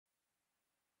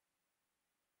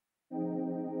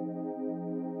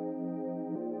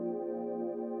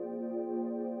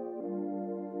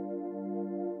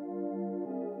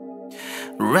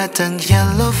Red and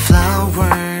yellow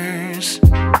flowers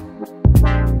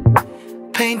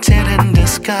painted in the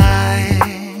sky.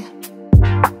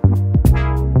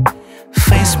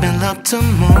 Face me up to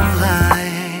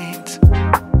moonlight.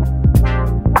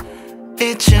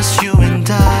 It's just you and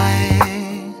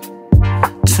I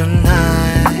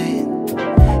tonight.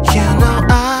 You know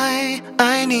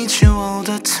I need you all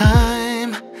the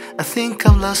time. I think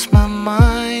I've lost my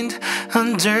mind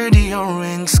under the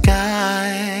orange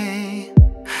sky.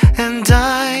 And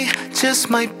I just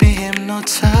might be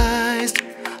hypnotized,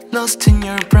 lost in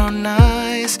your brown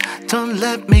eyes. Don't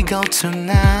let me go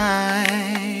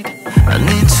tonight. I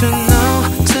need to know,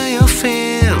 do you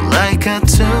feel like I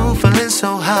do? Feeling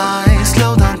so high,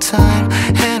 slow down time,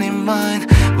 hand in mind.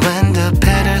 When the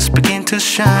petals begin to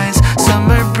shine,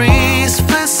 summer breeze,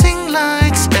 flashing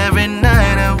lights. Every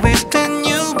night I wish that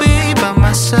you'd be by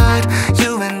my side.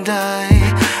 You and I,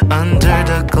 under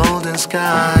the golden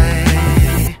sky.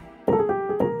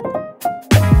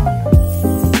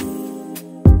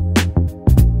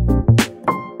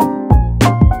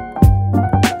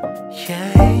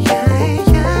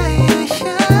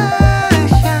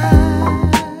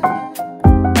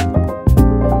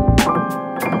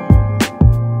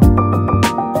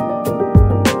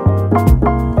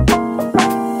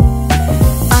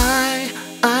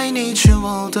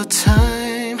 The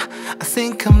time I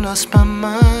think I'm lost my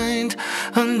mind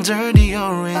under the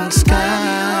orange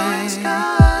sky.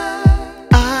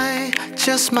 I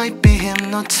just might be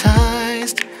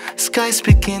hypnotized. Skies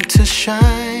begin to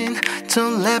shine.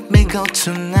 Don't let me go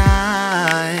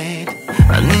tonight.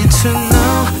 I need to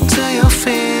know, do you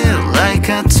feel like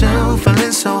I do?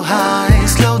 Feeling so high,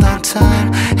 slow down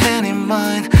time, hand in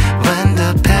mind. When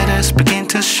the petals begin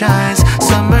to shine,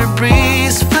 summer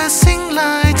breeze, flashing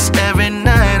lights. Every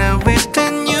night I wish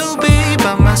that you'd be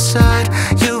by my side.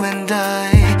 You and I,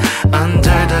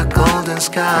 under the golden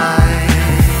sky.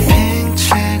 Pink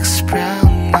checks,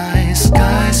 brown eyes,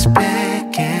 skies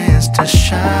begins to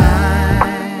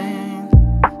shine,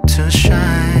 to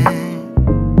shine.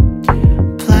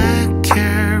 Black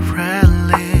hair, red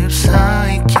lips,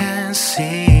 I can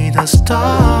see the stars.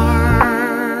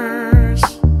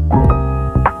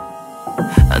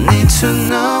 I need to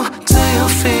know, do you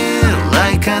feel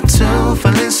like I do?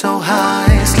 Feeling so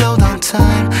high, slow down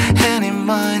time, hand in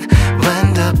mind.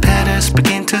 When the petals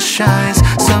begin to shine,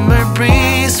 summer breeze.